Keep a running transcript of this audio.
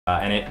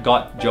And it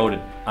got Joe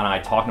and I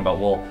talking about,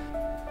 well,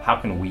 how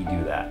can we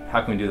do that?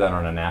 How can we do that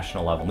on a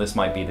national level? This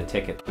might be the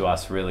ticket to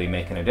us really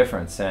making a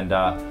difference. And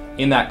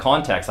in that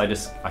context, I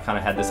kind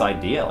of had this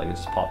idea, like it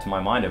just popped to my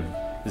mind of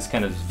this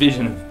kind of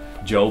vision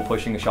of Joe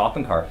pushing a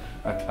shopping cart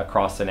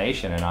across the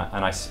nation. And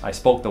I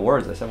spoke the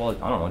words. I said, well,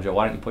 I don't know, Joe,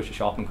 why don't you push a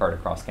shopping cart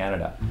across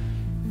Canada?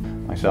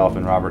 Myself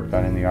and Robert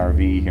got in the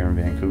RV here in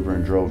Vancouver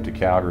and drove to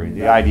Calgary.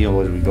 The idea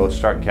was we'd go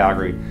start in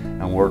Calgary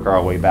and work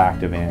our way back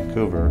to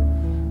Vancouver,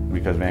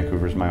 because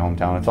Vancouver is my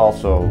hometown. It's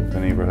also the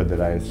neighborhood that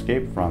I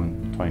escaped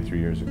from 23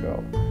 years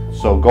ago.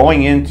 So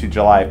going into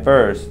July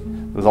 1st,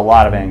 there was a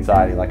lot of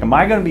anxiety. Like, am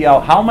I going to be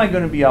out? How am I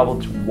going to be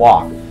able to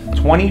walk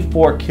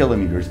 24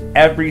 kilometers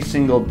every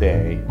single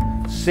day,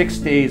 6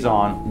 days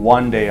on,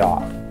 1 day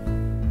off?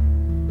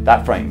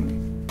 That frightened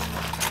me.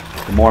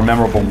 The more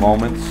memorable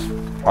moments,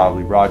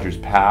 probably Rogers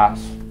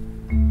Pass,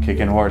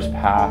 Kicking Horse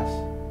Pass.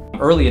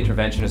 Early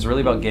intervention is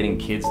really about getting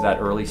kids to that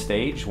early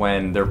stage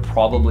when they're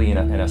probably in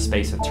a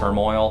space of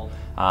turmoil.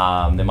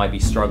 They might be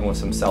struggling with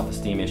some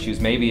self-esteem issues.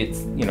 Maybe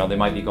it's, they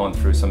might be going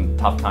through some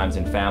tough times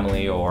in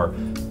family, or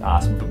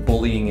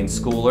bullying in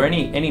school, or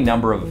any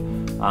number of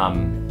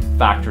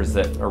factors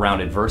that around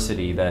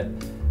adversity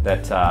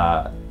that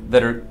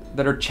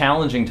are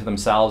challenging to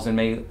themselves and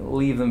may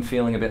leave them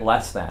feeling a bit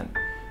less than.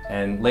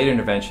 And late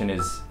intervention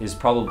is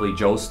probably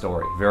Joe's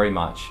story, very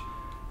much.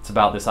 It's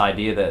about this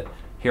idea that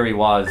here he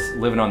was,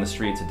 living on the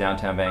streets of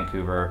downtown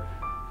Vancouver,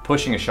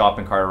 pushing a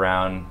shopping cart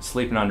around,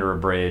 sleeping under a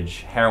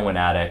bridge, heroin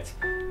addict.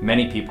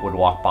 Many people would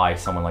walk by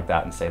someone like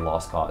that and say,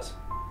 lost cause.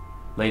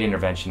 Late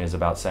intervention is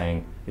about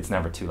saying, it's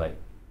never too late.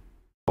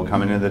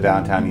 Coming into the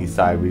downtown east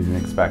side, we didn't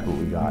expect what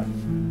we got.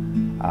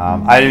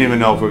 I didn't even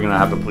know if we were going to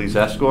have the police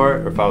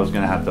escort, or if I was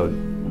going to have to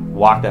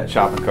walk that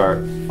shopping cart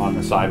on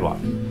the sidewalk.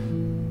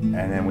 And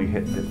then we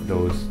hit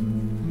those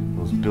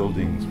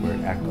buildings where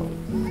it echoed.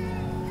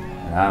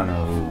 And I don't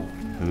know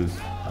whose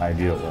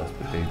idea it was,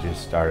 but they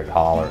just started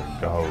hollering,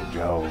 "Go,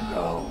 Joe,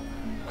 go,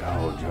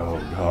 go,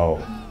 Joe, go."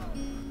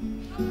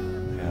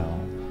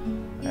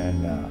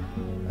 And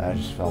I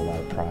just felt a lot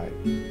of pride.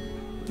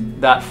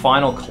 That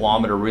final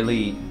kilometer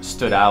really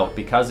stood out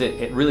because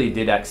it really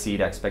did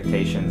exceed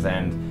expectations,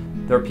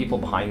 and there are people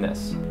behind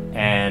this.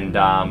 And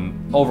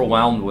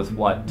overwhelmed with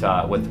what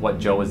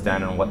Joe has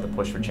done and what the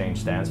Push for Change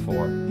stands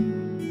for.